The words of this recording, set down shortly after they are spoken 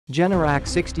Generac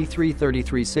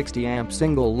 6333 60-amp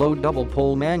single-load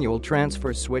double-pole manual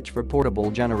transfer switch for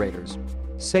portable generators.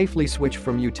 Safely switch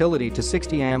from utility to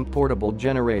 60-amp portable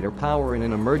generator power in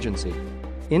an emergency.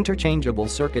 Interchangeable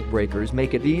circuit breakers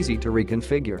make it easy to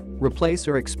reconfigure, replace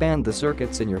or expand the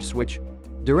circuits in your switch.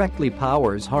 Directly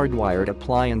powers hardwired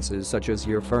appliances such as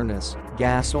your furnace,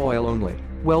 gas oil only,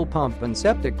 well pump and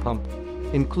septic pump.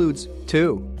 Includes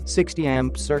 2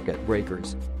 60-amp circuit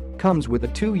breakers. Comes with a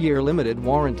 2-year limited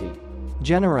warranty.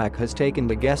 Generac has taken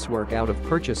the guesswork out of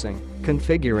purchasing,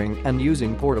 configuring and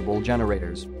using portable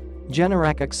generators.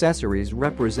 Generac accessories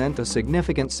represent a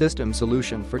significant system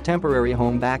solution for temporary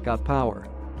home backup power.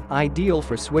 Ideal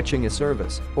for switching a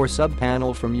service or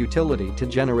subpanel from utility to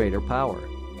generator power.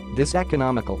 This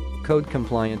economical,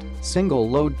 code-compliant,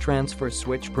 single-load transfer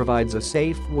switch provides a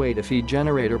safe way to feed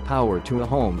generator power to a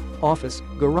home, office,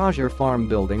 garage or farm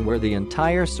building where the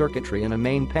entire circuitry in a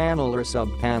main panel or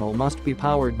subpanel must be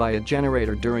powered by a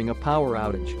generator during a power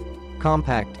outage.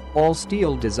 Compact,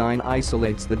 all-steel design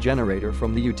isolates the generator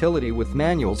from the utility with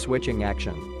manual switching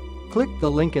action. Click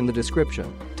the link in the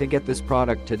description to get this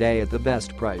product today at the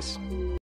best price.